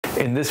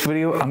In this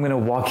video, I'm going to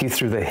walk you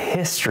through the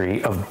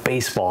history of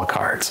baseball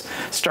cards,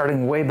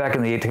 starting way back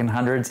in the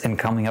 1800s and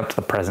coming up to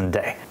the present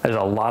day. There's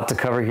a lot to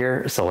cover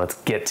here, so let's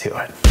get to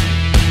it.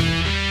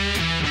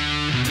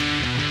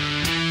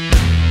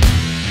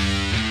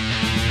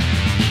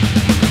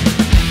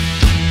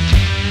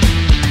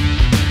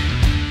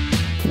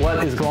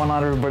 What is going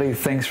on, everybody?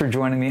 Thanks for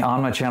joining me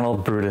on my channel,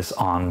 Brutus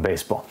on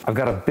Baseball. I've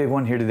got a big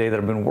one here today that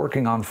I've been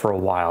working on for a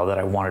while that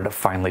I wanted to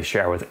finally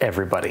share with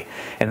everybody,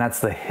 and that's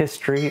the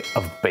history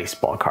of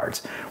baseball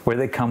cards, where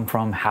they come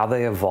from, how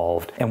they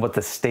evolved, and what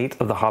the state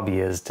of the hobby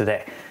is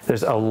today.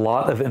 There's a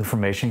lot of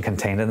information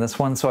contained in this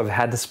one, so I've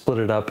had to split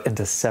it up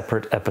into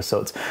separate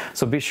episodes.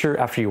 So be sure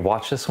after you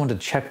watch this one to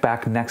check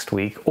back next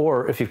week,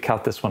 or if you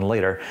count this one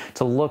later,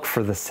 to look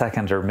for the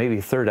second or maybe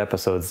third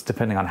episodes,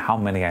 depending on how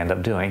many I end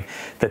up doing,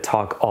 that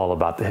talk all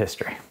about the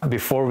history.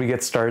 Before we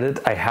get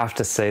started, I have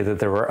to say that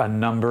there were a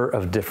number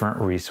of different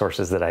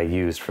resources that I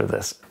used for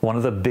this. One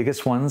of the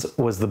biggest ones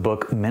was the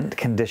book Mint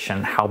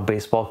Condition: How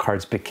Baseball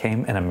Cards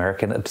Became an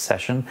American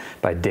Obsession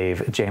by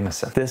Dave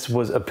Jamieson. This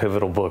was a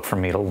pivotal book for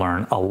me to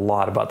learn a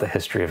lot about the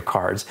history of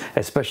cards,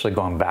 especially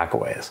going back a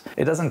ways.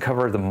 It doesn't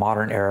cover the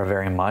modern era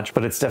very much,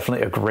 but it's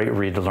definitely a great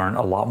read to learn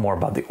a lot more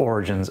about the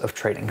origins of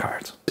trading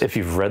cards. If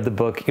you've read the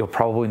book, you'll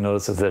probably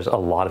notice that there's a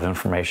lot of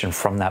information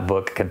from that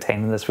book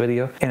contained in this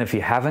video, and if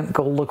you haven't,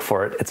 go look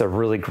for it. It's a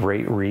really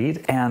great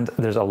read, and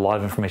there's a lot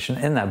of information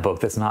in that book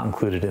that's not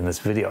included in this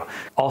video.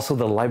 Also,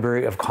 the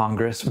Library of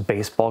Congress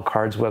baseball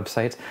cards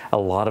website, a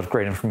lot of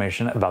great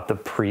information about the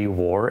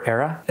pre-war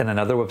era, and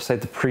another website,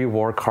 the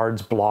Pre-War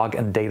Cards blog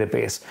and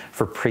database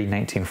for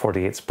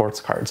pre-1948 sports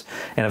cards.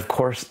 And of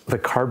course, the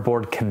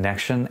Cardboard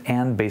Connection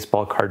and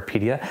Baseball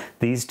Cardpedia.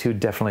 These two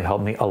definitely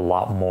helped me a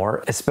lot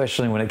more,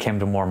 especially when it came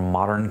to more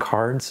modern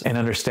cards and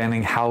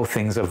understanding how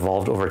things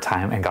evolved over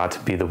time and got to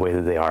be the way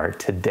that they are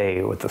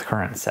today with the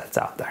current sets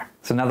out there.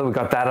 So now that we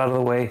got that out of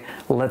the way,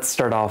 let's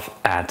start off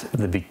at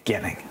the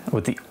beginning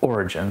with the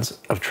origins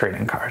of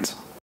trading cards.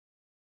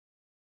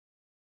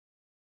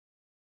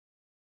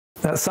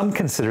 Now, some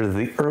consider that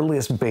the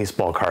earliest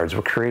baseball cards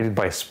were created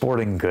by a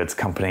sporting goods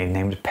company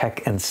named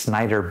Peck and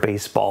Snyder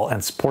Baseball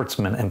and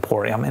Sportsman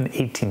Emporium in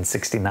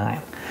 1869.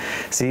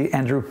 See,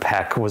 Andrew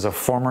Peck was a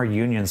former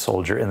Union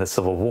soldier in the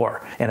Civil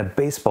War and a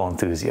baseball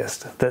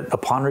enthusiast that,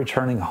 upon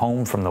returning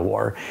home from the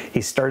war, he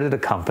started a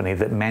company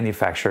that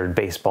manufactured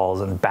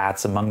baseballs and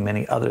bats, among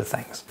many other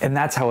things. And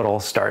that's how it all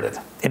started.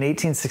 In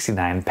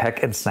 1869,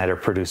 Peck and Snyder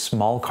produced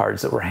small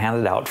cards that were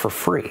handed out for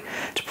free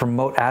to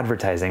promote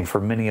advertising for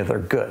many of their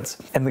goods.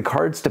 And the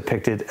cards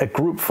depicted a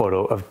group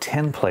photo of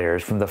 10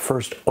 players from the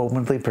first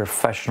openly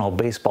professional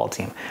baseball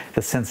team,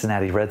 the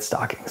Cincinnati Red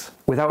Stockings.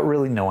 Without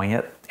really knowing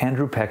it,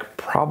 Andrew Peck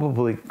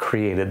probably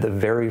created the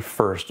very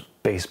first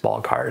baseball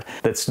card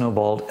that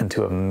snowballed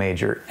into a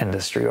major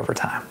industry over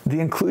time. The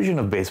inclusion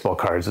of baseball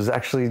cards was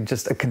actually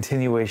just a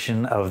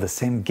continuation of the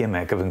same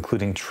gimmick of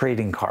including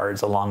trading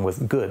cards along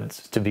with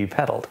goods to be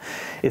peddled.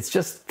 It's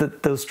just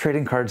that those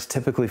trading cards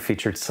typically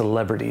featured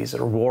celebrities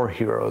or war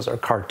heroes or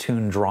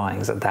cartoon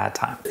drawings at that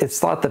time. It's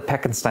thought that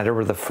Peck and Snyder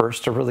were the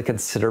first to really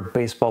consider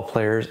baseball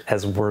players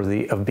as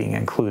worthy of being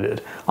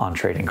included on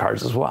trading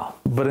cards as well.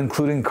 But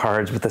including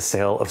cards with the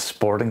sale of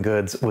sporting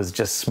goods was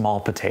just small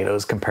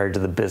potatoes compared to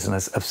the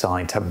business of selling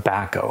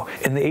tobacco.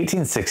 In the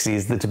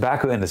 1860s, the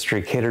tobacco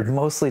industry catered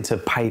mostly to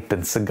pipe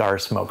and cigar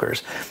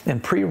smokers,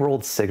 and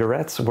pre-rolled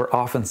cigarettes were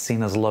often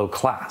seen as low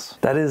class.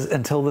 That is,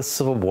 until the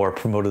Civil War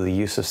promoted the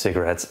use of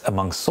cigarettes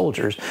among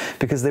soldiers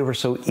because they were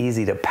so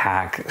easy to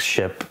pack,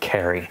 ship,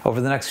 carry. Over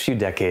the next few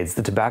decades,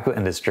 the tobacco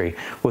industry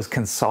was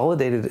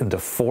consolidated into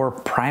 4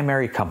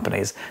 primary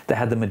companies that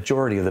had the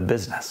majority of the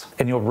business.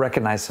 And you'll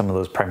recognize some of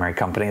those primary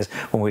companies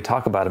when we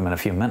talk about them in a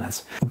few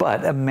minutes.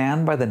 But a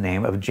man by the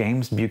name of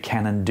James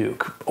Buchanan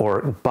Duke,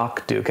 or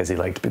Buck Duke as he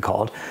liked to be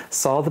called,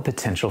 saw the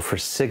potential for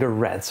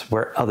cigarettes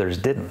where others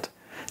didn't.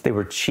 They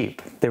were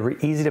cheap, they were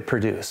easy to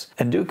produce,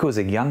 and Duke was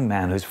a young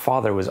man whose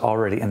father was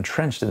already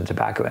entrenched in the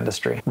tobacco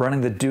industry,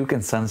 running the Duke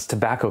 & Sons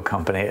Tobacco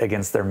Company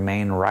against their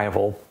main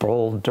rival,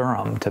 Bull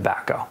Durham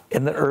Tobacco.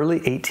 In the early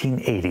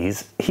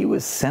 1880s, he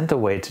was sent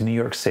away to New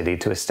York City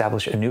to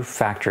establish a new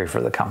factory for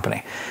the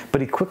company,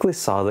 but he quickly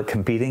saw that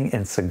competing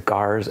in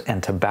cigars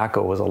and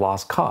tobacco was a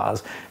lost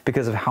cause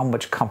because of how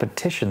much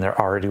competition there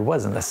already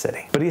was in the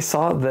city. But he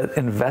saw that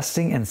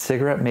investing in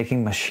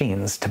cigarette-making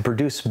machines to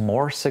produce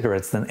more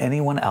cigarettes than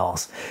anyone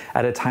else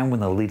at a time when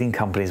the leading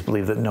companies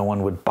believed that no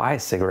one would buy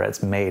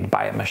cigarettes made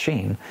by a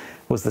machine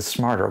was the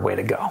smarter way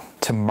to go.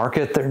 To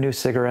market their new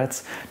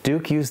cigarettes,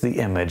 Duke used the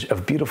image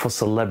of beautiful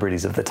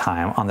celebrities of the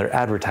time on their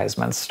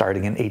advertisements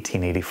starting in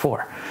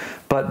 1884.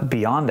 But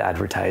beyond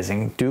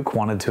advertising, Duke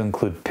wanted to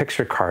include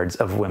picture cards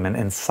of women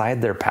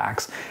inside their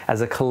packs as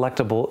a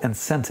collectible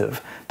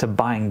incentive to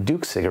buying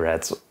Duke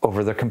cigarettes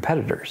over their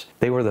competitors.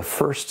 They were the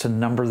first to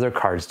number their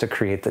cards to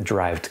create the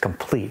drive to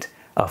complete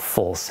a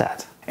full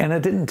set. And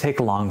it didn't take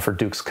long for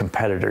Duke's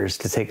competitors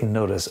to take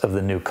notice of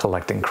the new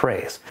collecting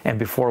craze. And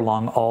before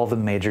long, all the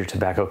major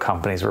tobacco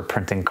companies were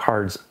printing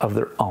cards of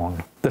their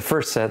own. The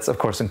first sets, of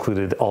course,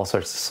 included all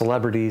sorts of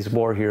celebrities,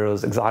 war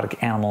heroes,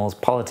 exotic animals,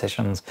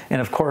 politicians,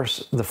 and of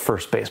course, the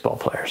first baseball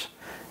players.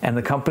 And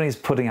the companies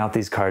putting out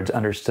these cards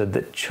understood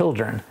that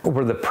children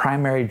were the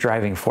primary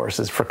driving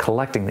forces for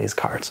collecting these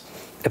cards.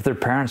 If their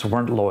parents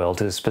weren't loyal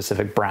to a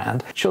specific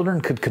brand,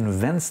 children could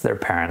convince their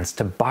parents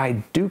to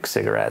buy Duke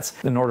cigarettes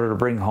in order to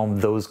bring home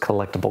those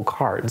collectible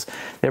cards,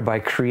 thereby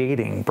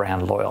creating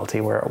brand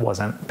loyalty where it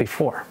wasn't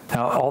before.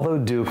 Now, although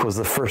Duke was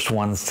the first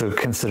ones to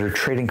consider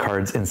trading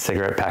cards in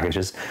cigarette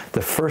packages,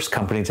 the first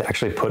company to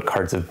actually put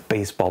cards of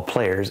baseball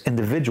players,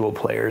 individual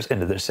players,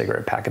 into their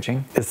cigarette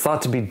packaging, is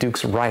thought to be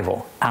Duke's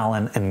rival,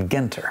 Allen and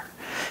Ginter.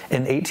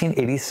 In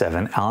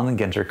 1887, Allen and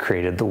Ginter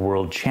created the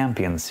World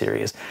Champion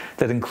Series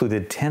that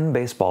included 10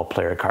 baseball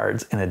player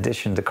cards in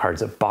addition to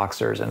cards of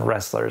boxers and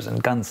wrestlers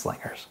and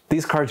gunslingers.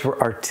 These cards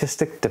were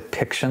artistic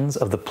depictions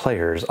of the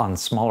players on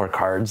smaller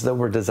cards that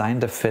were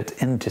designed to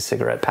fit into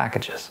cigarette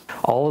packages.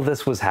 All of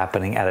this was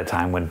happening at a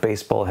time when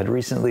baseball had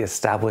recently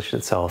established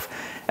itself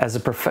as a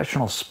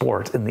professional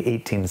sport in the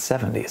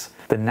 1870s.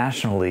 The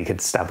National League had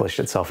established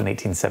itself in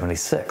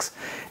 1876,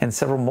 and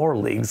several more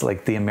leagues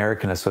like the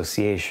American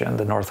Association,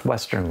 the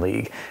Northwestern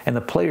League, and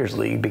the Players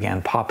League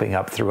began popping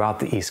up throughout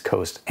the East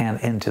Coast and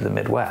into the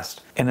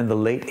Midwest. And in the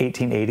late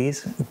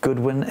 1880s,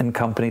 Goodwin and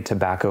Company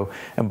Tobacco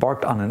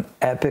embarked on an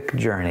epic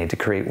journey to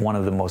create one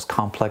of the most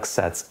complex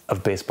sets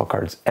of baseball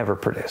cards ever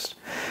produced.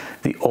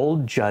 The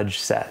Old Judge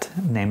set,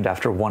 named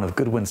after one of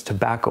Goodwin's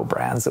tobacco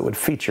brands that would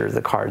feature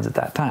the cards at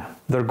that time.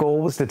 Their goal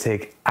was to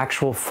take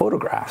actual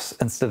photographs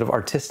instead of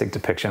artistic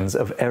depictions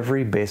of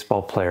every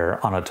baseball player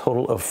on a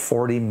total of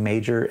 40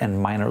 major and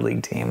minor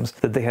league teams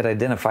that they had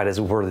identified as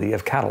worthy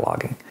of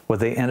cataloging. What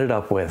they ended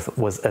up with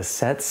was a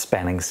set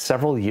spanning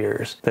several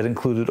years that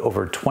included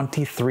over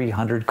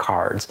 2,300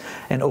 cards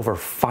and over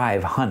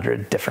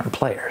 500 different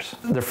players.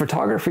 Their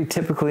photography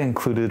typically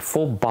included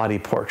full body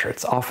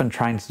portraits, often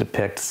trying to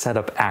depict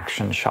set-up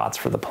action shots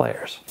for the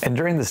players. And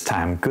during this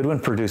time, Goodwin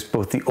produced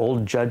both the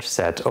Old Judge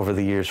set over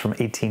the years from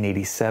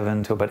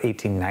 1887 to about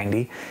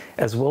 1890,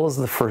 as well as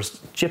the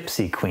first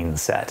Gypsy Queen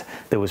set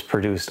that was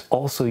produced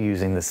also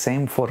using the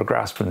same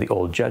photographs from the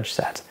Old Judge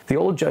set. The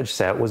Old Judge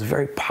set was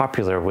very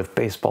popular with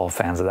baseball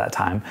fans at that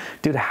time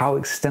due to how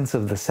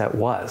extensive the set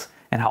was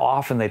and how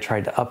often they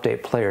tried to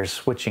update players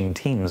switching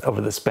teams over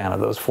the span of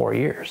those 4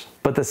 years.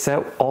 But the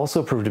set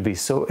also proved to be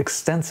so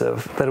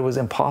extensive that it was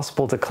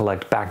impossible to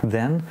collect back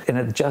then, and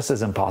it's just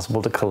as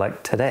impossible to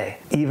collect today.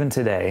 Even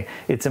today,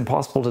 it's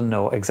impossible to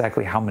know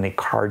exactly how many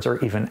cards are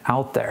even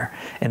out there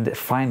and to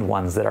find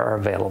ones that are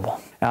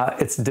available.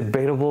 It's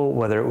debatable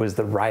whether it was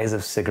the rise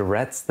of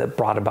cigarettes that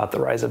brought about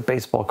the rise of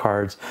baseball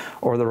cards,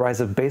 or the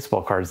rise of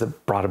baseball cards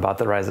that brought about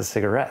the rise of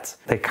cigarettes.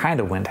 They kind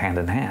of went hand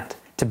in hand.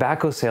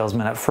 Tobacco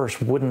salesmen at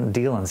first wouldn't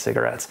deal in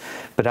cigarettes,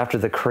 but after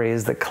the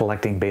craze that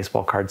collecting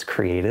baseball cards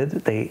created,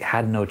 they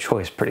had no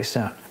choice pretty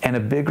soon. And a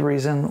big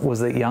reason was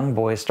that young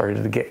boys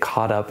started to get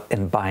caught up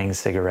in buying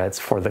cigarettes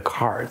for the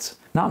cards.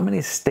 Not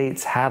many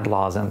states had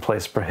laws in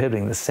place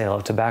prohibiting the sale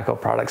of tobacco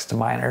products to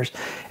minors,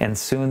 and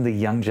soon the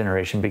young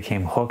generation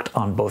became hooked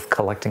on both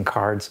collecting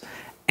cards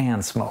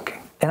and smoking.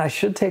 And I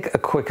should take a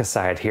quick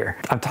aside here.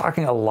 I'm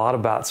talking a lot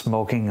about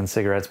smoking and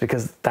cigarettes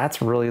because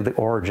that's really the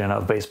origin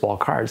of baseball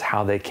cards,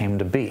 how they came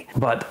to be.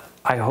 But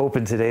I hope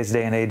in today's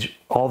day and age,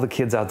 all the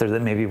kids out there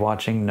that may be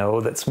watching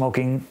know that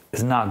smoking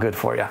is not good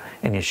for you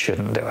and you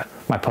shouldn't do it.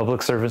 My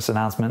public service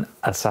announcement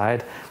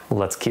aside,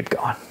 let's keep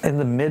going. In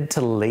the mid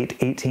to late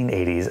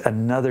 1880s,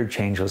 another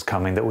change was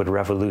coming that would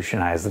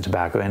revolutionize the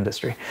tobacco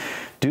industry.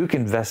 Duke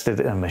invested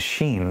in a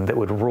machine that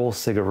would roll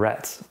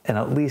cigarettes and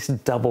at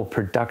least double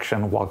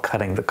production while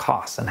cutting the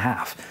costs in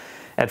half.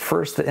 At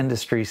first, the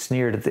industry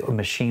sneered at the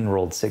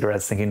machine-rolled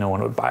cigarettes, thinking no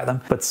one would buy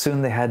them, but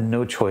soon they had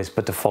no choice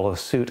but to follow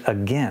suit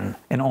again,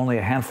 and only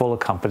a handful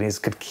of companies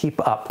could keep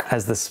up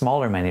as the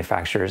smaller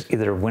manufacturers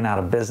either went out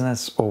of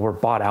business or were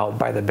bought out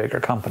by the bigger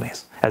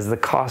companies. As the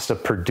cost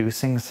of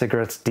producing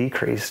cigarettes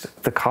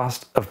decreased, the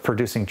cost of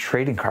producing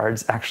trading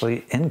cards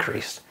actually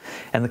increased,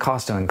 and the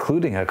cost of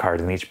including a card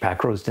in each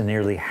pack rose to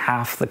nearly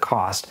half the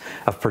cost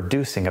of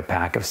producing a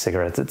pack of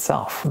cigarettes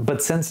itself.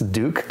 But since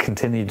Duke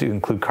continued to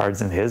include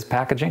cards in his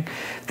packaging,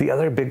 the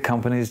other big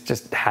companies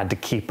just had to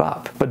keep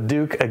up. But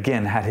Duke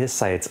again had his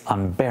sights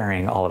on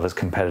burying all of his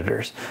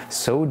competitors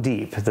so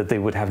deep that they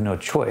would have no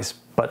choice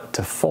but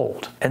to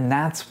fold. And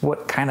that's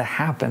what kind of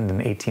happened in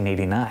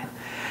 1889.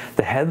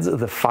 The heads of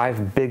the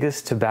 5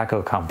 biggest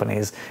tobacco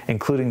companies,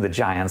 including the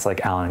giants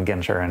like Allen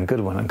Ginter and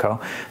Goodwin &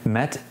 Co.,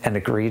 met and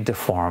agreed to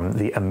form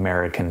the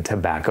American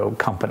Tobacco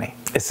Company.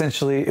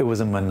 Essentially, it was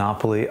a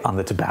monopoly on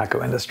the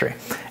tobacco industry,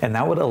 and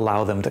that would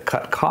allow them to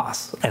cut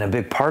costs. And a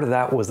big part of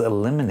that was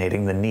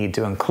eliminating the need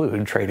to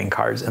include trading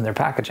cards in their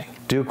packaging.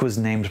 Duke was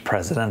named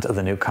president of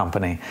the new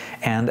company,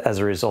 and as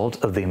a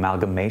result of the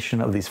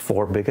amalgamation of these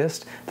 4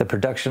 biggest, the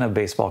production of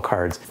baseball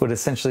cards would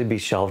essentially be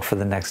shelved for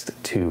the next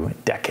 2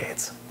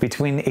 decades.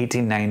 Between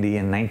 1890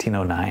 and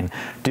 1909,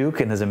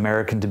 Duke and his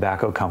American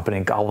Tobacco Company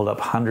gobbled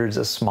up hundreds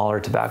of smaller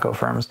tobacco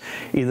firms,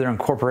 either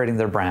incorporating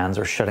their brands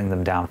or shutting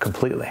them down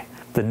completely.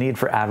 The need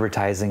for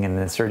advertising and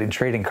inserting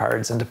trading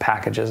cards into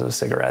packages of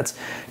cigarettes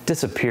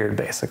disappeared,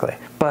 basically.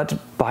 But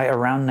by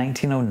around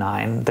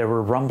 1909, there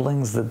were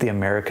rumblings that the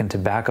American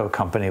Tobacco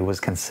Company was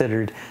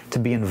considered to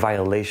be in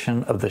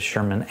violation of the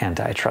Sherman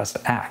Antitrust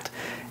Act,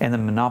 and the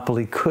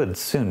monopoly could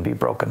soon be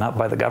broken up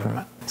by the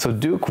government. So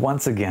Duke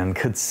once again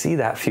could see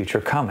that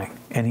future coming,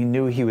 and he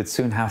knew he would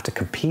soon have to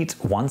compete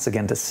once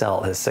again to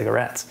sell his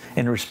cigarettes.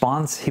 In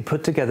response, he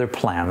put together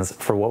plans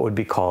for what would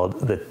be called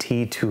the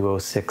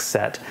T206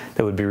 set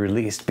that would be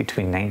released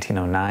between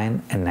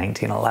 1909 and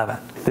 1911.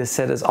 This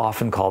set is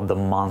often called the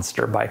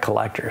Monster by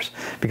collectors,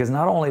 because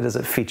not only does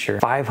it feature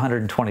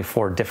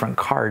 524 different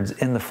cards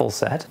in the full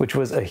set, which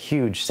was a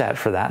huge set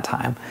for that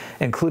time,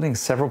 including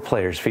several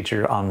players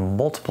featured on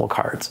multiple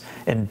cards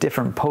in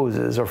different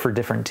poses or for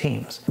different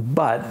teams.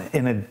 But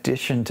in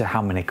addition to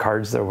how many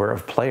cards there were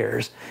of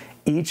players,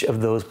 each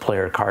of those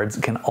player cards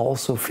can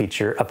also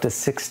feature up to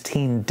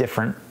 16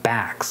 different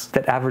backs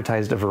that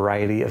advertised a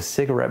variety of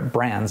cigarette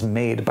brands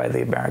made by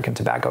the American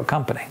Tobacco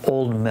Company.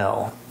 Old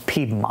Mill,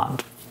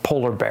 Piedmont,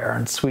 Polar Bear,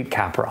 and Sweet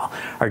Caporal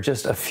are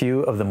just a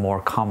few of the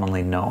more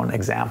commonly known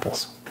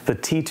examples. The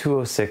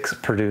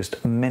T206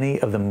 produced many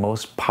of the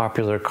most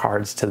popular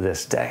cards to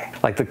this day,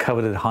 like the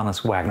coveted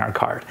Hannes Wagner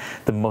card,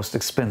 the most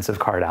expensive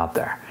card out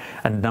there,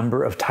 a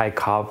number of Ty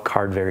Cobb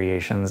card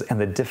variations,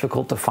 and the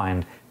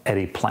difficult-to-find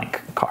Eddie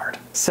Plank card.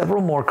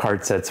 Several more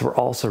card sets were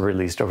also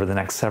released over the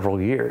next several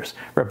years,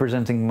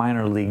 representing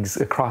minor leagues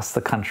across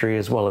the country,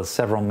 as well as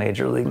several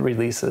major league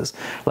releases,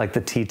 like the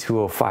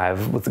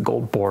T205 with the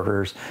gold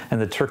borders and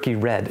the Turkey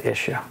Red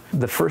issue.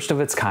 The first of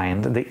its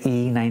kind, the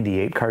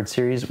E98 card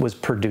series, was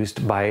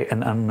produced by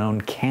an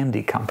unknown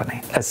candy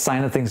company, a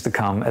sign of things to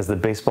come as the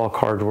baseball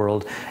card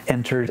world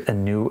entered a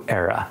new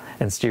era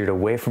and steered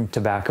away from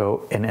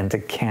tobacco and into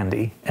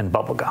candy and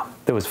bubblegum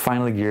that was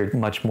finally geared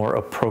much more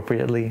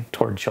appropriately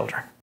toward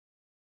children.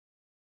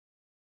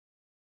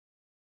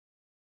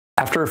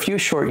 After a few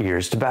short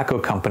years, tobacco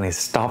companies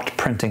stopped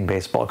printing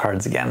baseball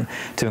cards again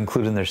to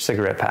include in their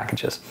cigarette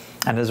packages,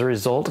 and as a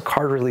result,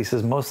 card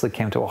releases mostly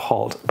came to a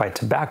halt by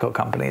tobacco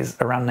companies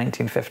around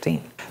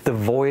 1915. The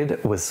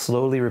void was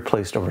slowly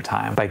replaced over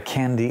time by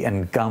candy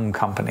and gum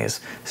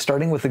companies,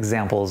 starting with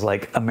examples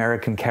like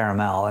American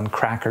Caramel and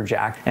Cracker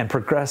Jack, and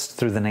progressed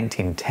through the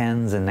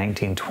 1910s and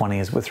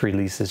 1920s with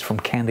releases from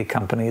candy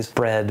companies,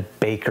 bread,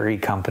 bakery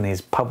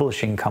companies,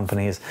 publishing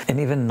companies, and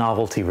even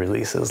novelty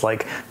releases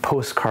like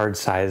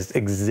postcard-sized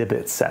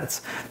exhibit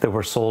sets that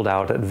were sold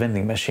out at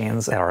vending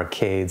machines at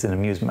arcades and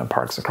amusement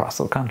parks across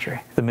the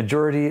country. The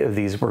majority of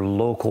these were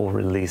local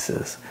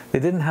releases. They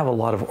didn't have a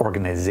lot of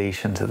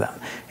organization to them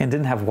and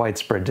didn't have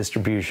widespread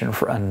distribution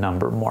for a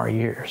number more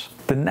years.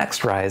 The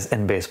next rise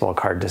in baseball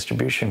card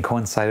distribution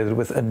coincided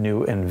with a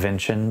new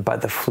invention by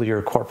the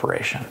Fleer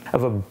Corporation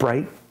of a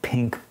bright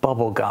pink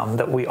bubble gum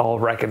that we all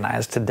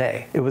recognize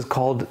today. It was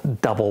called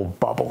Double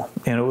Bubble,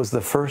 and it was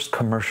the first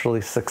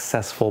commercially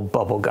successful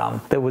bubble gum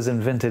that was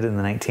invented in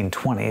the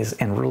 1920s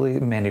and really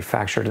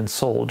manufactured and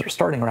sold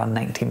starting around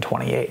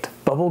 1928.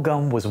 Bubble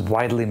gum was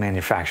widely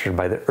manufactured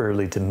by the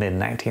early to mid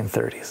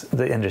 1930s.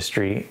 The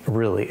industry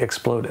really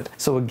exploded.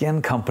 So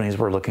again, companies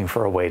were looking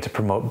for a way to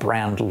promote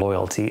brand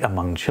loyalty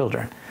among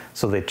children,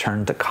 so they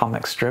turned to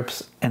comic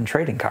strips and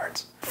trading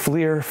cards.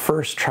 Fleer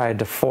first tried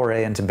to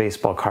foray into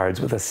baseball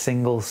cards with a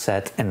single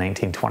set in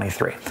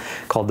 1923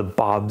 called the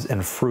Bobs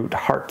and Fruit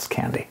Hearts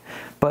candy.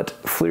 But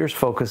Fleer's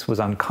focus was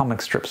on comic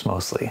strips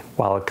mostly,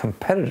 while a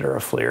competitor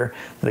of Fleer,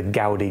 the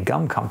Goudey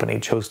Gum Company,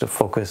 chose to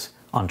focus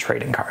on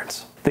trading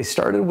cards. They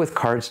started with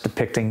cards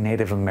depicting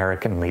Native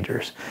American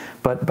leaders,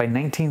 but by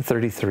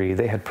 1933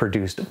 they had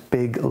produced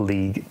Big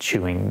League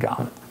Chewing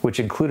Gum, which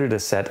included a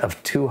set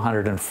of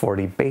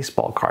 240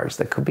 baseball cards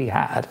that could be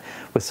had,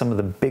 with some of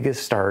the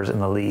biggest stars in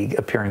the league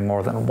appearing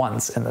more than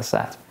once in the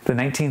set. The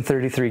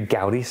 1933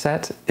 Goudey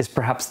set is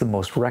perhaps the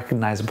most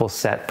recognizable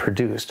set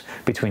produced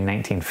between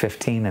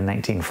 1915 and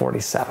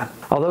 1947.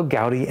 Although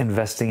Goudey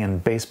investing in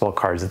baseball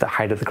cards at the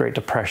height of the Great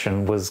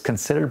Depression was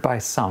considered by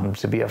some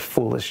to be a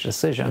foolish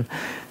decision,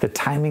 the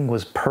timing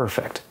was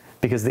perfect,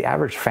 because the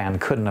average fan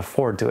couldn't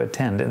afford to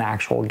attend an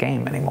actual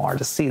game anymore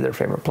to see their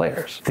favorite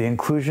players. The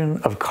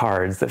inclusion of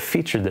cards that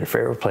featured their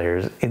favorite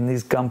players in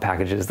these gum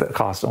packages that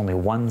cost only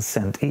 1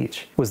 cent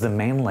each was the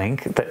main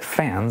link that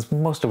fans,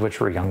 most of which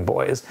were young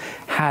boys,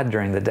 had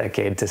during the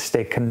decade to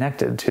stay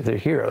connected to their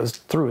heroes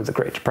through the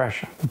Great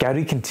Depression.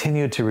 Goudey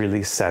continued to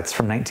release sets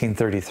from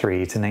 1933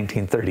 to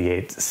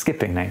 1938,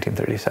 skipping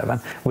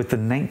 1937, with the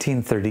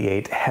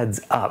 1938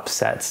 Heads Up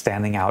set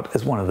standing out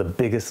as one of the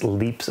biggest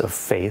leaps of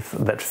faith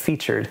that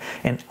featured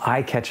an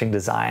eye-catching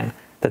design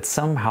that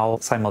somehow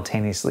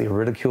simultaneously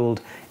ridiculed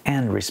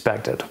and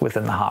respected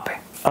within the hobby.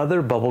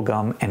 Other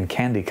bubblegum and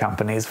candy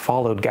companies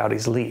followed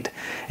Goudey's lead,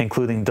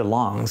 including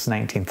DeLong's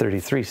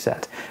 1933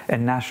 set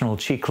and National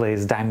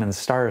Chiclets Diamond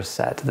Stars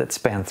set that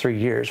spanned 3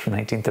 years from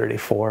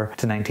 1934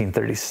 to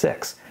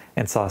 1936,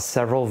 and saw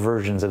several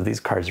versions of these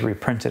cards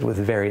reprinted with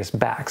various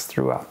backs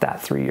throughout that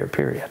 3-year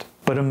period.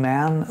 But a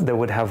man that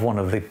would have one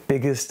of the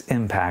biggest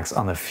impacts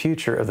on the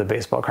future of the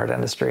baseball card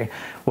industry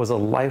was a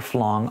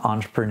lifelong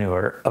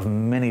entrepreneur of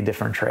many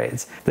different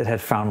trades that had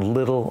found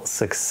little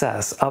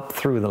success up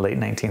through the late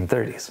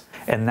 1930s,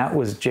 and that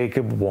was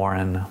Jacob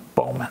Warren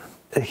Bowman.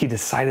 He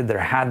decided there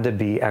had to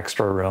be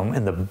extra room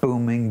in the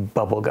booming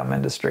bubblegum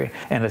industry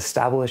and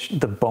established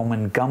the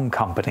Bowman Gum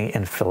Company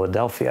in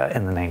Philadelphia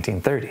in the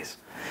 1930s.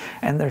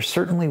 And there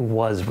certainly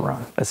was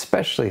room,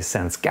 especially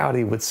since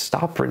Goudey would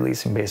stop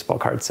releasing baseball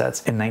card sets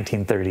in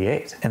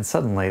 1938, and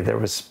suddenly there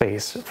was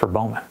space for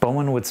Bowman.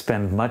 Bowman would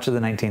spend much of the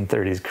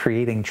 1930s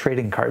creating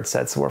trading card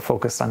sets that were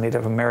focused on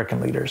Native American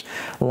leaders,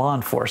 law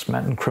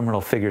enforcement, and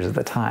criminal figures at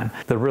the time,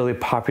 the really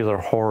popular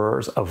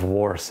Horrors of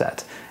War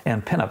set,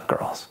 and pinup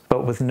girls.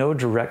 But with no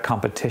direct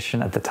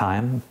competition at the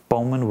time,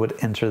 Bowman would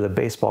enter the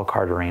baseball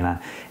card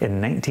arena in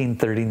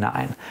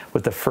 1939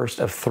 with the first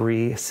of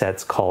 3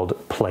 sets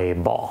called Play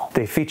Ball.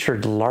 They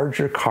featured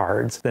larger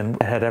cards than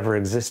had ever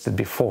existed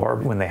before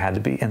when they had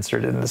to be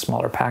inserted into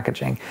smaller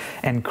packaging,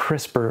 and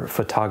crisper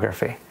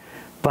photography.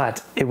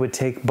 But it would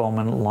take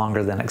Bowman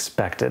longer than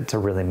expected to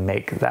really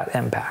make that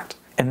impact.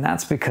 And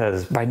that's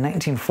because by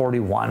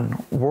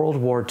 1941, World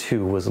War II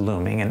was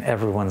looming in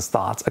everyone's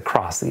thoughts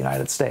across the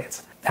United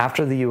States.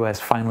 After the US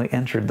finally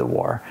entered the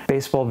war,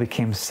 baseball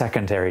became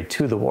secondary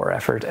to the war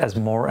effort as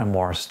more and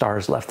more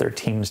stars left their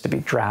teams to be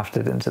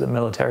drafted into the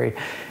military,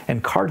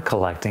 and card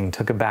collecting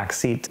took a back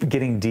seat.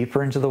 Getting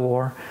deeper into the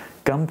war,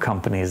 gum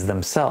companies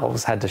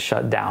themselves had to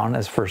shut down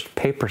as first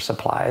paper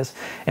supplies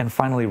and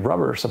finally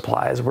rubber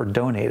supplies were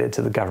donated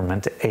to the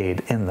government to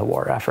aid in the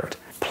war effort.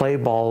 Play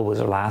Ball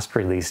was last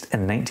released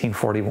in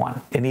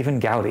 1941, and even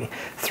Goudey,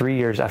 3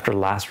 years after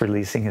last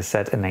releasing his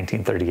set in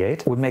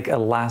 1938, would make a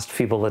last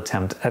feeble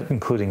attempt at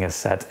including a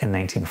set in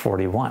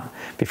 1941,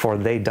 before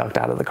they ducked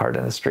out of the card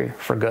industry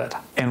for good.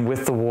 And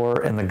with the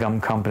war and the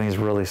gum companies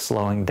really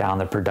slowing down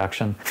their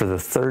production, for the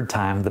 3rd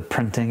time the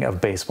printing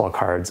of baseball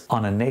cards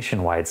on a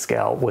nationwide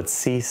scale would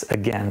cease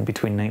again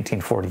between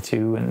 1942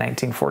 and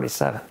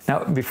 1947.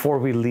 Now, before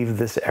we leave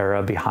this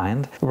era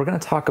behind, we're going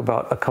to talk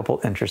about a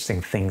couple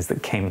interesting things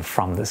that came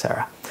from this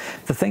era.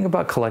 The thing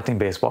about collecting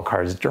baseball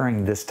cards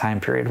during this time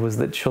period was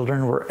that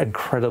children were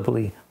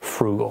incredibly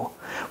frugal,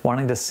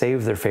 wanting to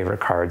save their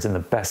favorite cards in the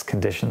best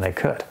condition they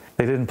could.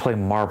 They didn't play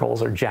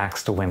marbles or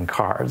jacks to win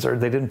cards, or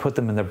they didn't put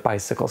them in their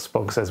bicycle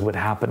spokes as would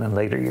happen in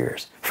later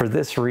years. For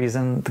this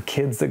reason, the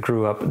kids that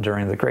grew up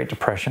during the Great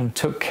Depression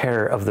took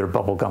care of their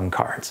bubblegum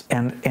cards.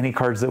 And any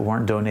cards that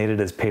weren't donated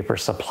as paper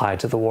supply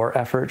to the war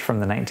effort from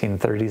the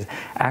 1930s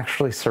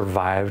actually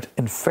survived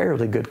in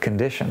fairly good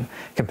condition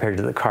compared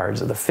to the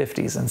cards of the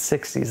 50s and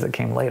 60s that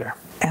came later.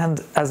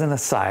 And as an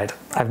aside,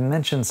 I've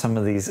mentioned some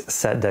of these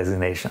set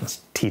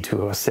designations,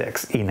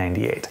 T206,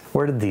 E98.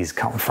 Where did these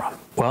come from?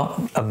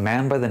 Well, a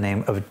man by the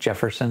name of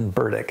Jefferson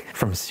Burdick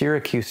from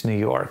Syracuse, New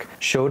York,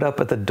 showed up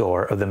at the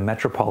door of the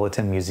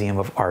Metropolitan Museum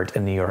of Art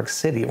in New York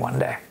City one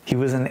day. He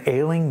was an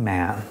ailing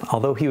man,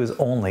 although he was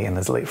only in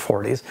his late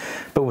 40s,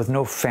 but with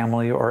no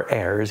family or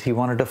heirs, he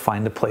wanted to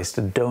find a place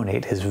to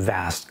donate his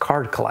vast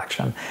card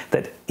collection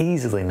that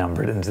easily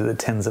numbered into the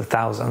tens of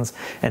thousands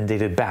and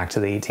dated back to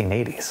the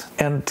 1880s.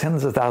 And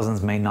tens of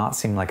thousands may not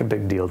seem like a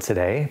big deal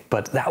today,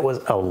 but that was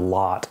a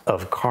lot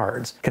of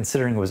cards,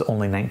 considering it was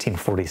only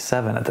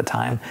 1947 at the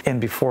time, and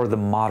before the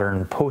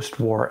modern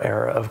post-war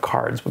era of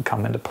cards would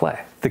come into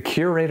play. The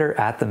curator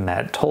at the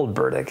Met told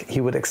Burdick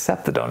he would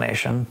accept the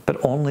donation,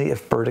 but only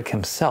if Burdick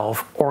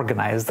himself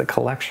organized the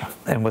collection.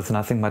 And with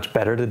nothing much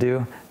better to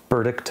do,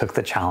 Burdick took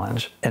the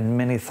challenge, and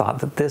many thought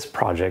that this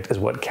project is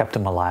what kept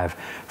him alive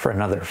for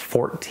another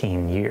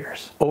 14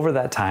 years. Over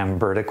that time,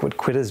 Burdick would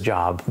quit his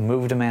job,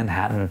 move to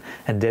Manhattan,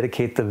 and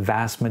dedicate the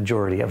vast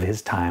majority of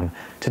his time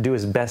to do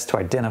his best to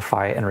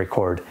identify and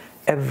record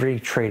every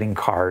trading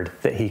card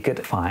that he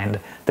could find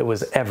that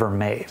was ever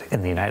made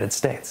in the United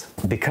States.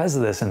 Because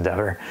of this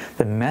endeavor,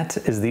 the Met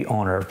is the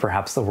owner of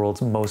perhaps the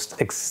world's most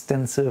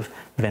extensive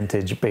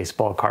vintage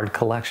baseball card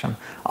collection,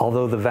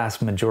 although the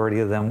vast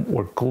majority of them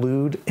were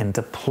glued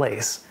into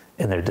place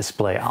in their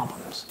display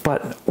albums.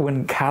 But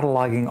when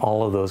cataloging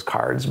all of those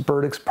cards,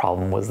 Burdick's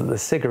problem was that the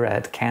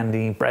cigarette,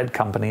 candy, bread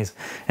companies,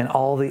 and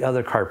all the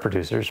other card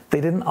producers, they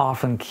didn't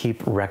often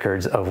keep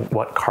records of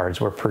what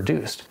cards were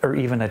produced, or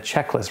even a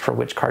checklist for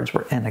which cards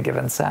were in a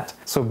given set.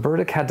 So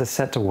Burdick had to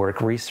set to work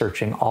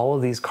researching all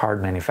of these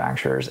card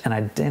manufacturers and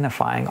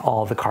identifying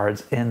all the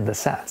cards in the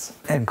sets,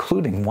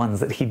 including ones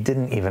that he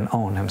didn't even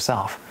own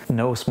himself.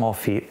 No small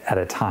feat at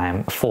a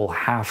time, a full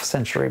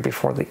half-century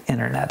before the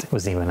internet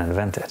was even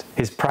invented.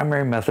 His primary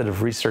method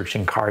of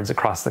researching cards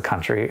across the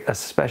country,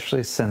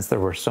 especially since there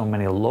were so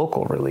many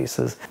local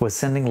releases, was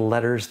sending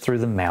letters through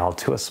the mail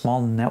to a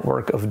small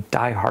network of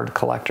die-hard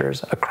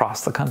collectors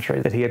across the country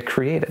that he had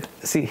created.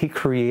 See, he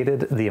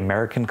created the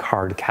American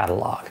Card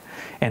Catalog,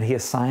 and he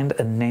assigned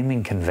a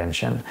naming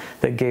convention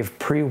that gave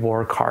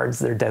pre-war cards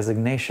their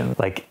designation,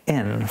 like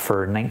N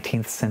for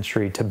 19th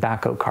century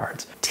tobacco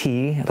cards,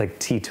 T, like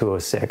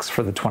T206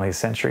 for the 20th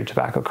century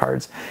tobacco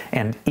cards,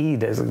 and E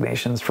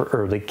designations for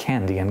early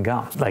candy and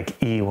gum, like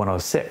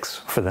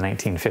E106 for the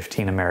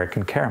 1915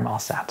 American caramel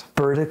set.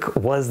 Burdick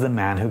was the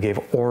man who gave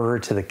order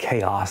to the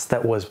chaos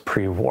that was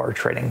pre-war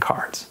trading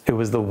cards. It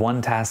was the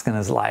one task in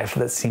his life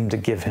that seemed to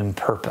give him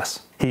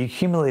purpose. He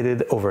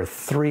accumulated over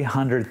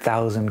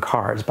 300,000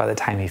 cards by the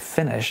time he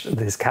finished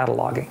his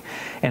cataloging,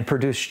 and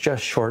produced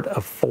just short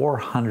of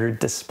 400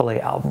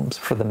 display albums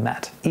for the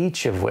Met,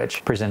 each of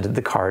which presented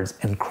the cards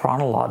in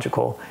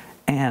chronological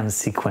and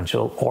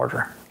sequential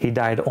order. He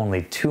died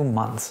only 2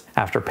 months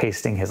after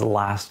pasting his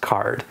last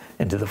card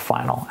into the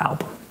final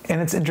album. And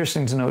it's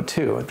interesting to note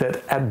too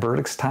that at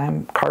Burdick's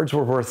time, cards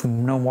were worth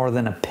no more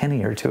than a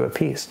penny or two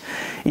apiece.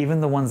 Even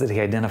the ones that he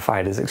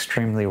identified as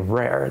extremely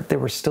rare, they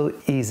were still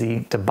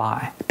easy to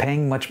buy.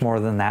 Paying much more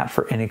than that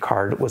for any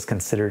card was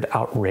considered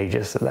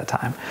outrageous at that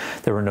time.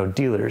 There were no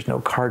dealers, no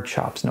card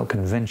shops, no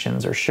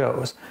conventions or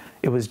shows.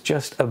 It was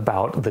just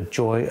about the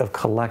joy of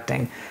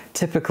collecting,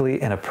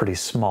 typically in a pretty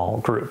small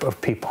group of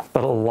people.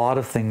 But a lot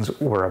of things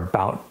were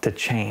about to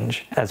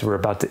change as we're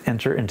about to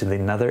enter into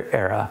another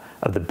era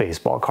of the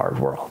baseball card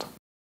world.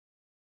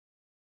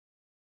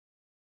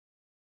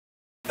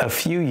 A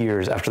few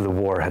years after the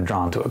war had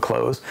drawn to a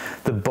close,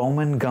 the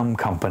Bowman Gum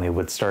Company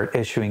would start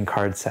issuing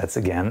card sets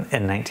again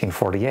in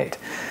 1948,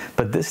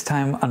 but this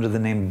time under the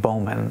name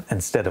Bowman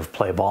instead of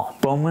Play Ball.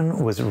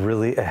 Bowman was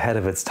really ahead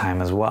of its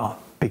time as well,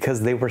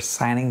 because they were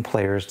signing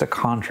players to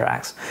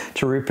contracts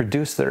to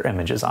reproduce their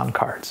images on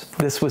cards.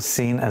 This was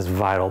seen as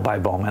vital by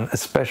Bowman,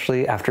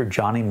 especially after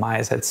Johnny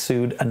Mize had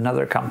sued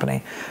another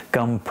company,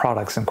 Gum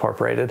Products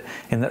Incorporated,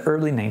 in the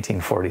early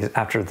 1940s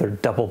after their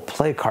double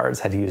play cards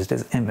had used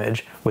his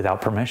image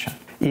without permission.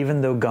 Even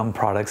though Gum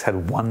Products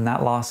had won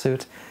that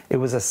lawsuit, it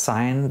was a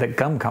sign that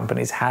gum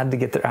companies had to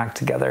get their act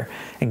together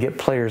and get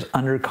players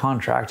under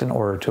contract in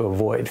order to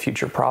avoid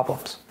future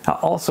problems. Now,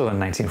 also in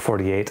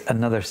 1948,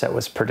 another set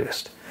was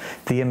produced.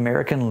 The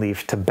American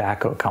Leaf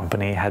Tobacco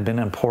Company had been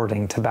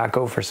importing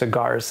tobacco for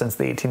cigars since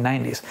the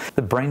 1890s.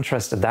 The brain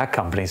trust of that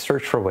company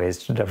searched for ways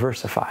to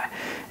diversify,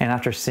 and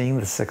after seeing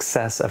the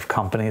success of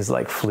companies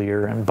like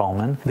Fleer and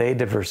Bowman, they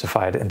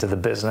diversified into the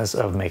business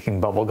of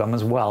making bubblegum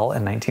as well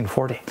in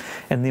 1940.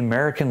 And the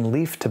American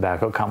Leaf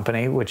Tobacco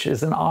Company, which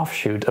is an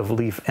offshoot of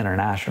Leaf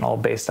International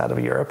based out of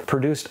Europe,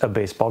 produced a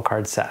baseball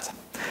card set.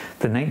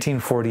 The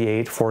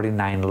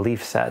 1948-49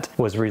 Leaf set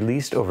was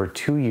released over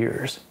 2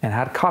 years and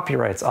had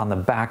copyrights on the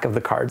back of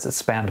the cards that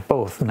spanned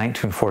both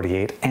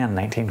 1948 and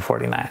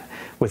 1949,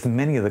 with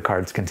many of the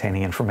cards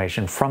containing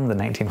information from the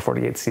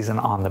 1948 season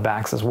on the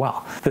backs as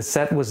well. The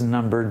set was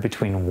numbered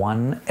between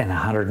 1 and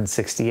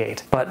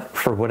 168, but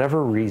for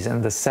whatever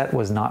reason the set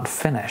was not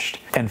finished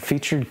and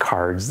featured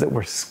cards that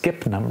were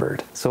skip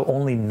numbered, so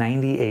only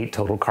 98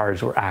 total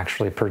cards were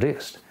actually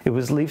produced. It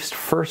was Leaf's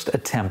first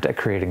attempt at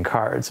creating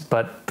cards,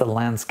 but the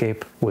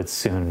landscape would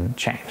soon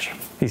change.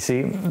 You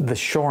see, the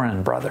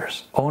Shorin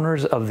brothers,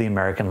 owners of the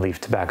American Leaf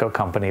Tobacco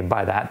Company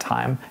by that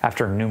time,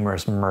 after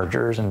numerous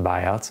mergers and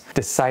buyouts,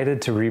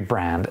 decided to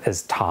rebrand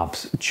as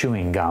Topps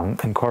Chewing Gum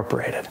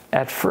Incorporated.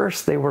 At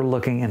first, they were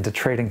looking into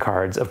trading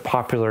cards of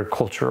popular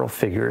cultural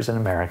figures in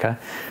America,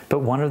 but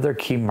one of their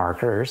key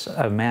marketers,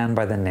 a man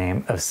by the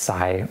name of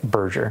Cy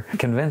Berger,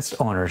 convinced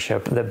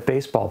ownership that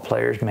baseball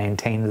players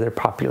maintained their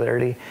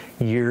popularity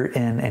year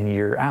in and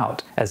year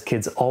out, as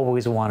kids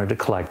always wanted to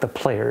collect the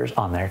players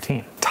on their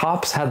team.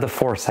 Topps had the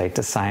foresight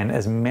to sign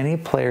as many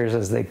players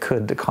as they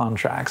could to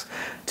contracts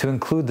to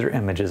include their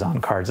images on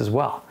cards as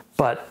well.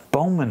 But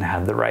Bowman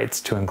had the rights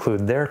to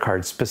include their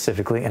cards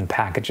specifically in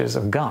packages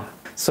of gum.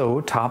 So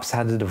Topps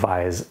had to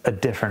devise a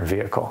different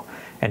vehicle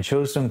and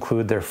chose to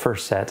include their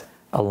first set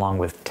along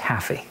with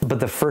taffy. But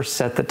the first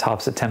set that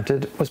Topps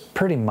attempted was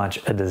pretty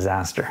much a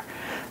disaster.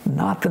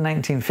 Not the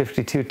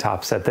 1952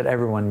 Topps set that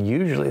everyone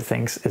usually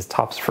thinks is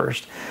Topps'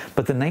 first,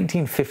 but the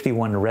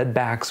 1951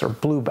 Redbacks or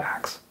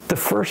Bluebacks. The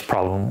first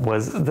problem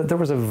was that there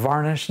was a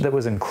varnish that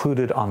was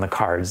included on the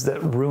cards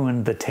that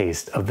ruined the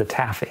taste of the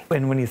taffy.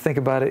 And when you think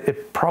about it,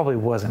 it probably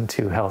wasn't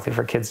too healthy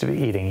for kids to be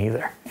eating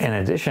either. In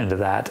addition to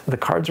that, the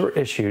cards were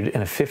issued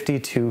in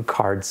 52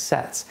 card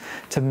sets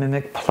to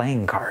mimic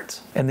playing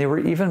cards. And they were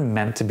even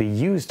meant to be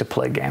used to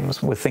play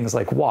games with things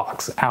like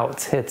walks,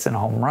 outs, hits, and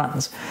home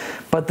runs.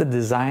 But the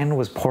design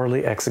was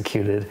poorly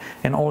executed,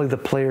 and only the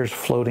player's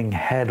floating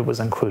head was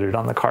included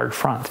on the card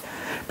front.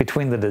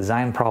 Between the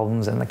design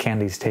problems and the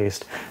candy's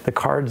taste, the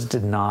cards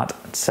did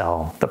not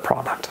sell the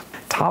product.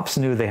 Topps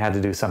knew they had to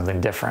do something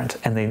different,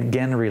 and they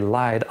again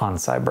relied on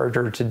Cy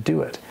Berger to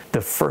do it. The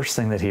first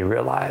thing that he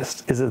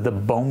realized is that the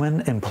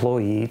Bowman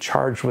employee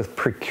charged with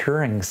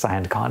procuring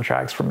signed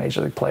contracts for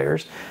Major League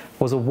players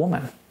was a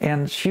woman,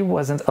 and she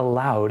wasn't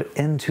allowed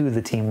into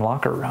the team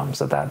locker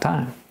rooms at that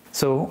time.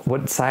 So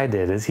what Cy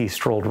did is he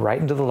strolled right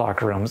into the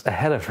locker rooms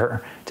ahead of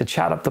her to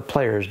chat up the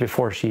players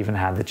before she even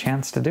had the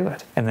chance to do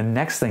it. And the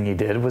next thing he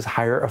did was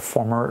hire a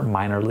former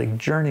minor league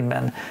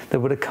journeyman that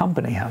would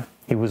accompany him.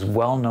 He was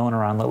well known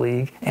around the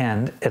league,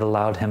 and it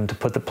allowed him to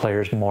put the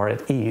players more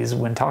at ease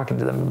when talking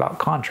to them about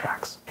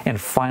contracts.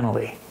 And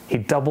finally, he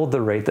doubled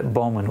the rate that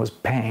Bowman was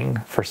paying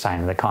for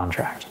signing the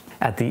contract.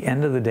 At the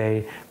end of the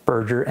day,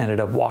 Berger ended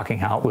up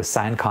walking out with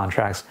signed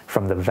contracts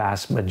from the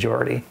vast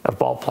majority of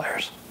ball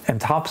players. And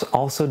Topps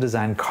also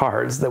designed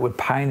cards that would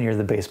pioneer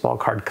the baseball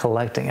card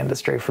collecting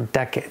industry for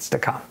decades to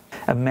come.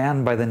 A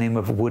man by the name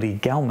of Woody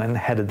Gelman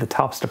headed the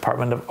Topps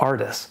department of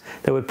artists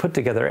that would put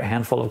together a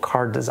handful of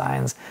card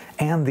designs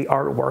and the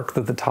artwork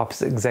that the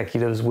Topps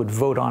executives would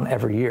vote on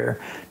every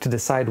year to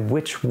decide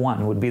which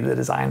one would be the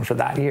design for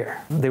that year.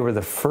 They were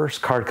the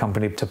first card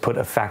company to put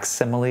a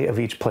facsimile of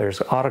each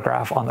player's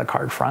autograph on the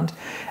card front,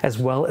 as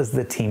well as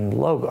the team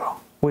logo,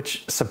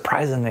 which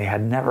surprisingly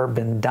had never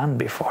been done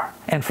before.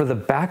 And for the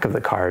back of the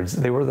cards,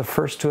 they were the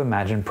first to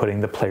imagine putting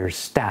the player's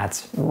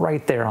stats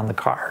right there on the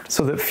card,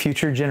 so that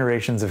future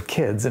generations of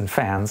kids and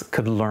fans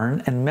could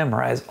learn and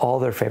memorize all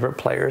their favorite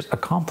players'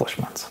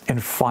 accomplishments.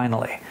 And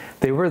finally,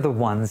 they were the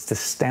ones to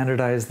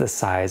standardize the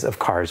size of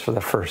cards for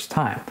the first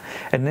time,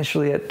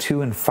 initially at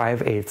 2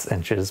 5/8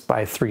 inches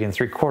by 3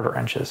 3/4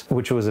 inches,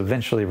 which was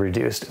eventually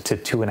reduced to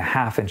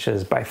 2.5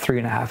 inches by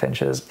 3.5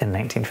 inches in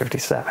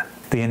 1957.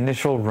 The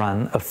initial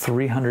run of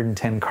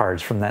 310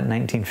 cards from that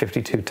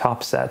 1952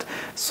 Topps set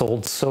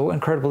sold so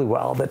incredibly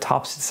well that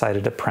Topps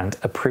decided to print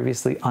a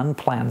previously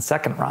unplanned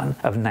second run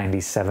of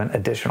 97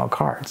 additional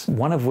cards,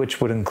 one of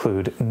which would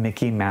include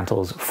Mickey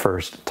Mantle's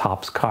first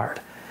Topps card.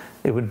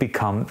 It would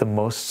become the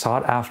most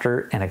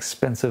sought-after and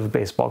expensive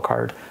baseball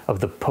card of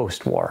the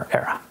post-war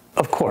era.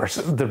 Of course,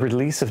 the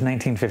release of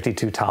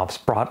 1952 Topps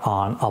brought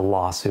on a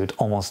lawsuit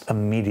almost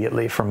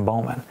immediately from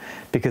Bowman,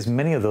 because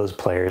many of those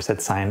players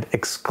had signed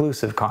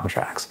exclusive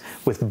contracts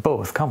with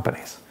both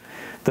companies.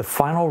 The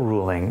final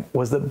ruling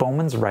was that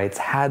Bowman's rights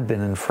had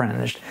been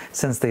infringed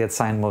since they had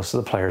signed most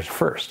of the players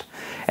first,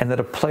 and that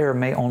a player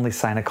may only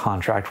sign a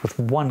contract with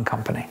one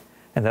company,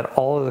 and that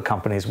all of the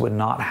companies would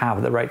not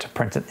have the right to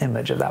print an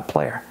image of that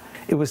player.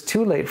 It was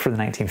too late for the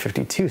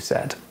 1952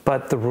 set,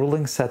 but the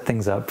ruling set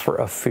things up for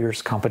a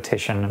fierce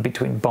competition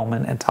between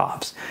Bowman and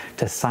Topps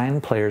to sign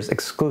players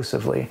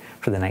exclusively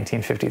for the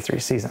 1953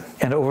 season.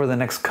 And over the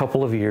next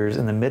couple of years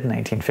in the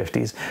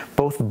mid-1950s,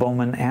 both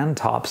Bowman and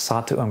Topps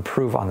sought to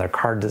improve on their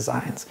card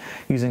designs,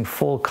 using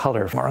full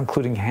color or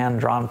including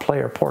hand-drawn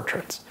player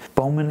portraits.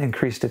 Bowman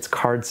increased its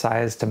card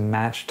size to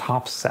match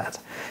Topps' set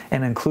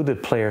and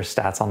included player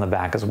stats on the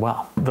back as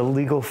well. The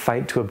legal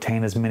fight to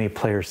obtain as many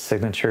players'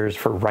 signatures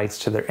for rights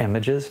to their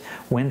images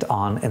went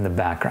on in the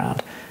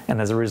background, and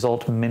as a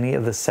result, many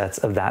of the sets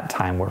of that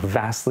time were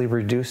vastly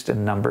reduced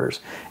in numbers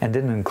and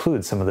didn't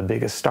include some of the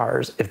biggest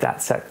stars if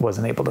that set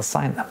wasn't able to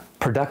sign them.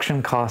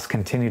 Production costs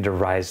continued to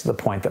rise to the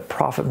point that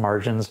profit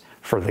margins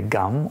for the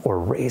gum were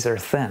razor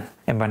thin,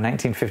 and by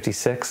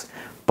 1956,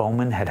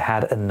 Bowman had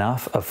had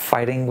enough of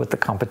fighting with the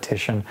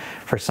competition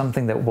for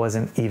something that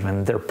wasn't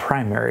even their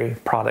primary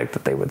product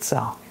that they would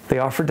sell. They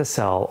offered to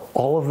sell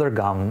all of their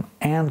gum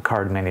and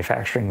card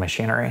manufacturing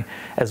machinery,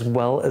 as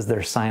well as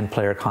their signed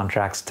player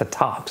contracts to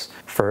Topps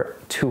for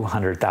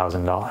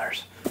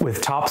 $200,000.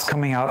 With Topps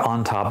coming out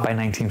on top by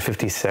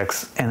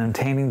 1956 and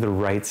obtaining the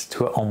rights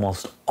to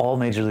almost all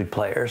Major League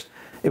players,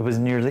 it was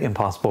nearly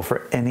impossible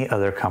for any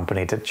other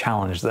company to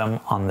challenge them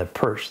on the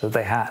perch that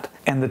they had.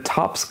 And the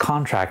Topps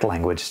contract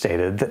language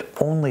stated that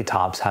only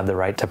Topps had the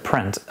right to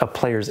print a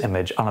player's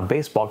image on a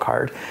baseball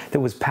card that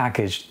was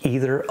packaged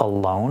either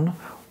alone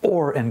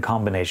or in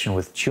combination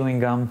with chewing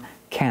gum,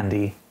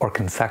 candy, or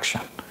confection.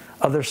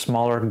 Other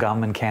smaller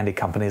gum and candy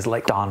companies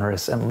like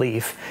Donruss and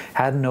Leaf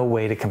had no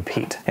way to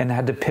compete and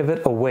had to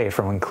pivot away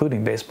from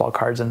including baseball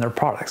cards in their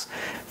products.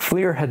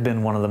 Fleer had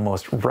been one of the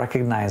most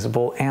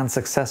recognizable and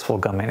successful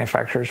gum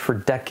manufacturers for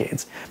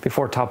decades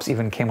before Topps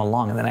even came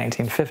along in the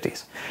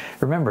 1950s.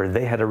 Remember,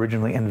 they had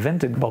originally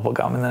invented bubble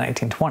gum in the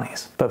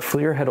 1920s, but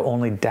Fleer had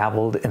only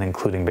dabbled in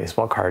including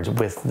baseball cards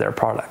with their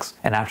products.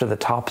 And after the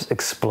Topps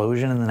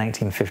explosion in the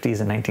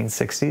 1950s and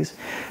 1960s,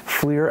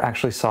 Fleer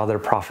actually saw their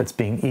profits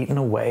being eaten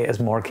away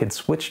as more kids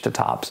switched to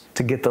Topps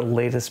to get the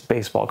latest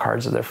baseball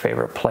cards of their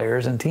favorite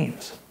players and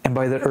teams. And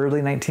by the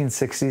early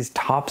 1960s,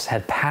 Topps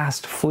had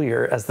passed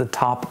Fleer as the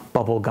top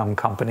bubblegum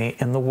company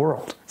in the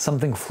world,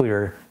 something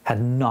Fleer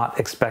had not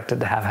expected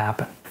to have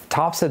happen.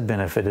 Topps had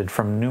benefited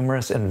from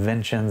numerous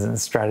inventions and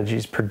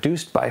strategies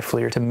produced by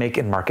Fleer to make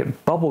and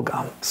market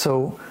bubblegum.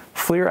 So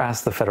Fleer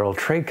asked the Federal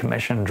Trade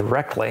Commission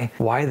directly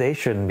why they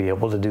shouldn't be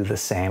able to do the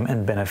same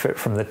and benefit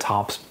from the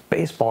Topps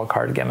baseball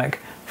card gimmick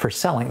for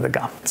selling the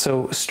gum.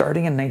 So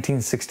starting in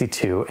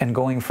 1962 and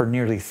going for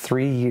nearly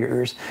 3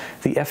 years,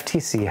 the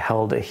FTC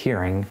held a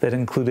hearing that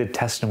included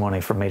testimony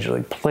from Major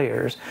League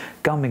players,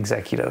 gum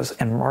executives,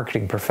 and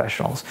marketing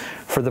professionals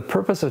for the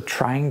purpose of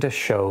trying to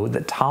show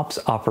that Topps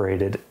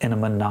operated in a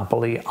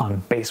monopoly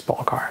on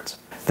baseball cards.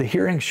 The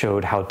hearing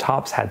showed how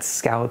Topps had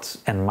scouts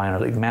and minor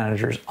league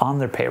managers on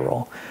their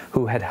payroll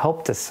who had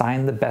helped to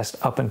sign the best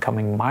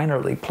up-and-coming minor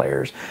league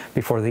players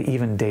before they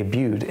even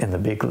debuted in the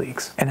big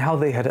leagues, and how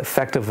they had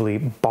effectively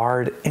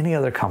barred any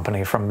other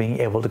company from being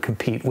able to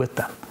compete with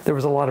them. There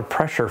was a lot of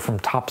pressure from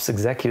Topps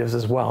executives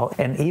as well,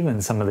 and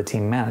even some of the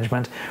team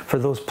management, for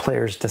those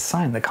players to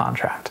sign the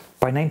contract.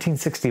 By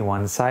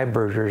 1961, Cy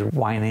Berger's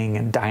whining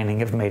and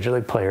dining of major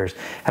league players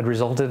had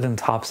resulted in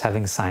Topps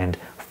having signed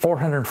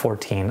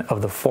 414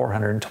 of the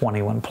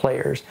 421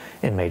 players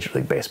in Major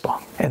League Baseball.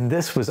 And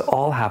this was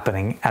all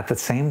happening at the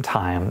same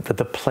time that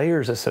the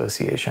Players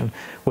Association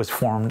was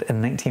formed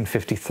in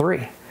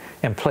 1953,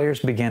 and players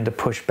began to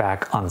push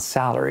back on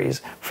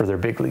salaries for their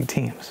big league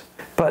teams.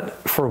 But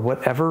for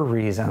whatever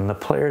reason, the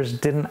players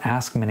didn't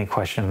ask many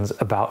questions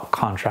about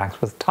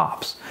contracts with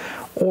Topps,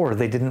 or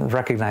they didn't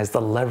recognize the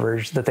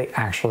leverage that they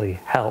actually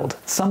held.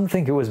 Some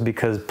think it was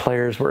because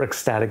players were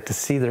ecstatic to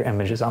see their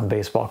images on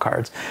baseball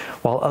cards,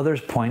 while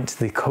others point to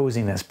the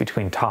coziness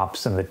between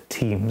Topps and the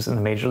teams in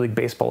the Major League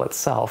Baseball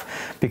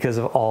itself because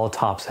of all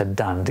Topps had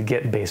done to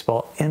get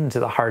baseball into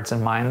the hearts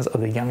and minds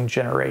of the young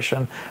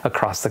generation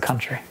across the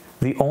country.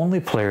 The only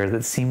player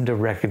that seemed to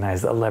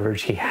recognize the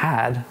leverage he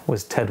had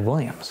was Ted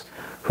Williams,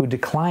 who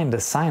declined to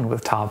sign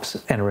with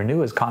Topps and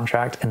renew his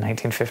contract in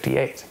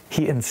 1958.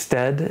 He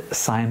instead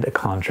signed a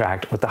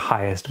contract with the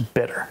highest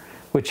bidder,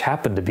 which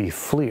happened to be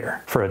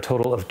Fleer, for a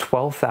total of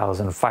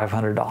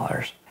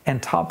 $12,500.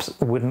 And Topps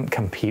wouldn't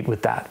compete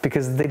with that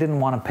because they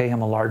didn't want to pay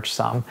him a large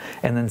sum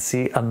and then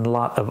see a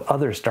lot of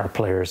other star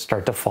players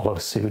start to follow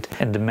suit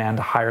and demand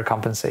higher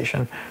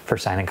compensation for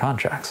signing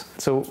contracts.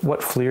 So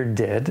what Fleer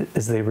did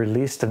is they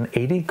released an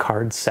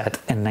 80-card set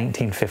in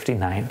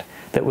 1959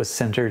 that was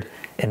centered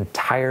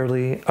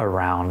entirely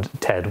around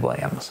Ted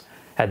Williams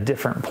at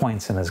different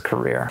points in his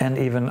career, and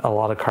even a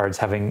lot of cards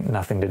having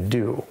nothing to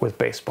do with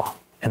baseball.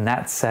 And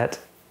that set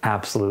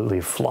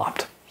absolutely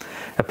flopped.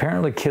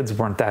 Apparently kids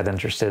weren't that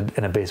interested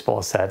in a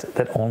baseball set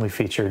that only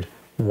featured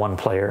one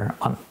player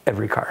on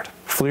every card.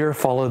 Fleer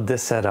followed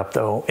this setup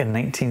though in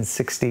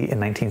 1960 and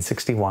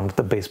 1961 with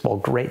the Baseball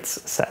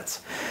Greats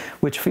sets,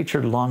 which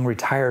featured long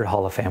retired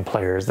Hall of Fame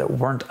players that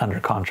weren't under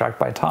contract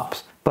by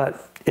Topps.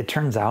 But it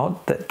turns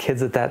out that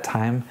kids at that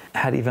time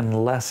had even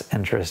less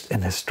interest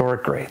in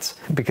historic greats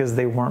because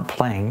they weren't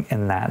playing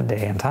in that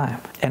day and time.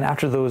 And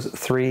after those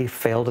 3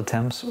 failed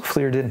attempts,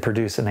 Fleer didn't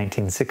produce a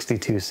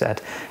 1962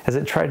 set as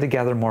it tried to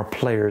gather more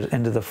players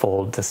into the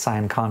fold to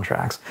sign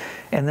contracts,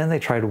 and then they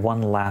tried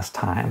one last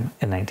time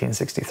in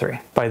 1963.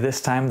 By this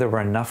time, there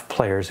were enough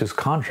players whose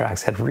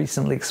contracts had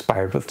recently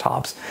expired with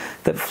Topps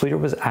that Fleer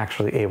was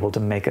actually able to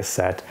make a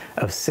set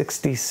of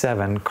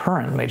 67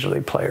 current Major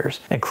League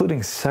players,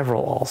 including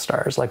several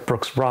All-Stars like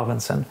Brooks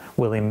Robinson,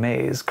 Willie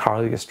Mays,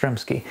 Carl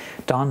Yastrzemski,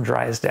 Don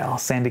Drysdale,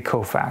 Sandy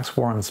Koufax,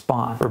 Warren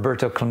Spahn,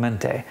 Roberto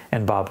Clemente,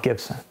 and Bob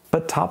Gibson.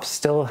 But Topps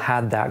still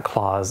had that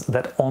clause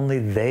that only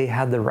they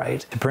had the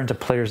right to print a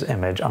player's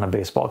image on a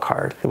baseball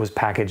card that was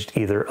packaged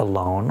either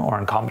alone or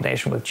in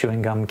combination with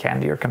chewing gum,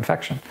 candy, or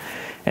confection.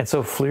 And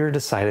so Fleer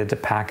decided to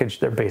package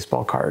their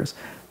baseball cards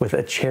with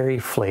a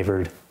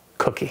cherry-flavored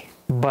cookie.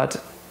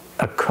 But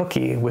a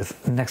cookie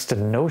with next to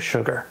no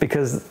sugar,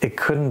 because it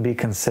couldn't be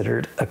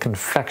considered a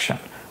confection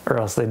or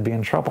else they'd be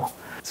in trouble.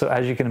 So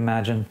as you can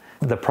imagine,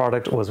 the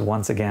product was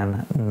once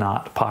again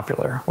not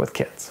popular with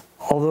kids.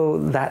 Although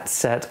that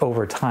set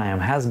over time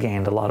has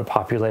gained a lot of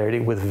popularity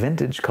with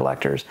vintage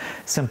collectors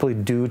simply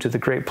due to the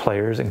great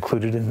players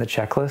included in the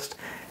checklist,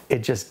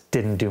 it just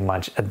didn't do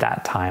much at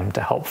that time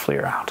to help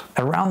Fleer out.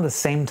 Around the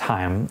same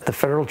time, the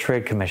Federal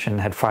Trade Commission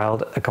had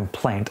filed a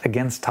complaint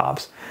against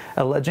Topps,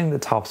 alleging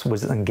that Topps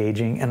was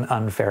engaging in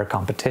unfair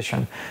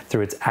competition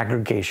through its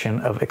aggregation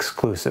of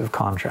exclusive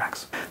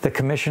contracts. The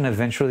commission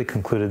eventually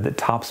concluded that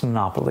Topps'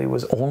 monopoly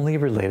was only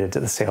related to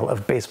the sale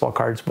of baseball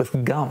cards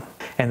with gum,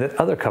 and that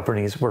other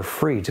companies were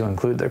free to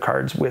include their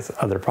cards with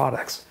other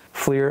products.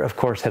 Fleer, of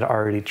course, had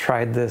already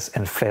tried this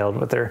and failed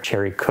with their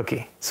cherry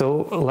cookie.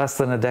 So less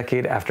than a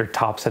decade after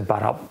Topps had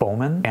bought out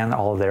Bowman and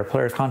all of their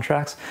player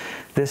contracts,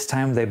 this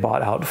time they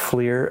bought out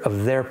Fleer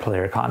of their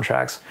player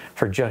contracts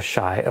for just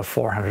shy of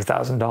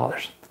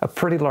 $400,000. A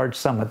pretty large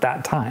sum at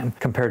that time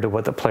compared to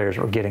what the players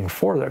were getting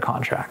for their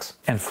contracts.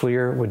 And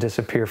Fleer would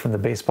disappear from the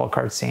baseball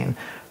card scene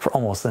for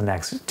almost the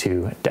next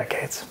 2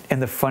 decades.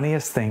 And the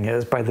funniest thing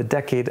is, by the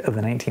decade of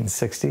the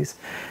 1960s,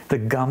 the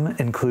gum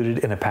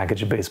included in a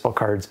package of baseball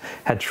cards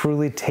had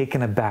truly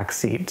taken a back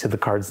seat to the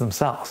cards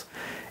themselves.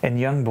 And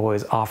young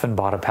boys often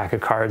bought a pack of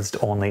cards to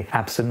only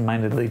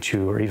absent-mindedly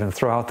chew or even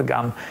throw out the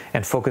gum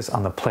and focus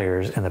on the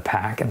players in the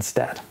pack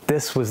instead.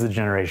 This was the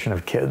generation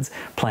of kids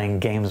playing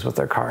games with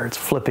their cards,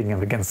 flipping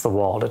them against the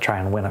wall to try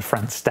and win a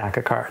friend's stack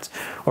of cards,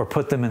 or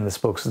put them in the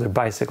spokes of their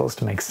bicycles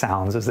to make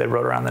sounds as they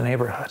rode around the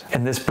neighborhood.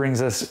 And this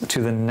brings us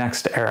to the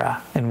next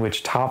era, in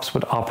which Topps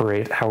would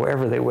operate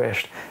however they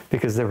wished,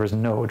 because there was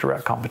no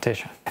direct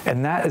competition.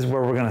 And that is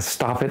where we're going to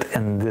stop it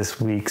in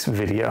this week's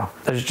video.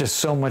 There's just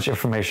so much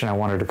information I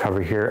wanted to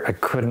cover here. I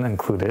couldn't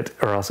include it,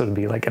 or else it would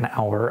be like an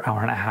hour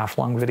and a half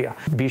long video.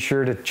 Be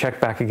sure to check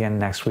back again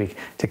next week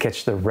to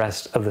catch the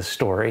rest of the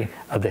story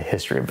of the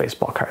history of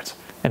baseball cards.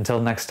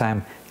 Until next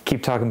time,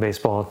 keep talking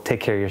baseball,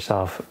 take care of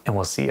yourself, and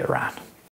we'll see you around.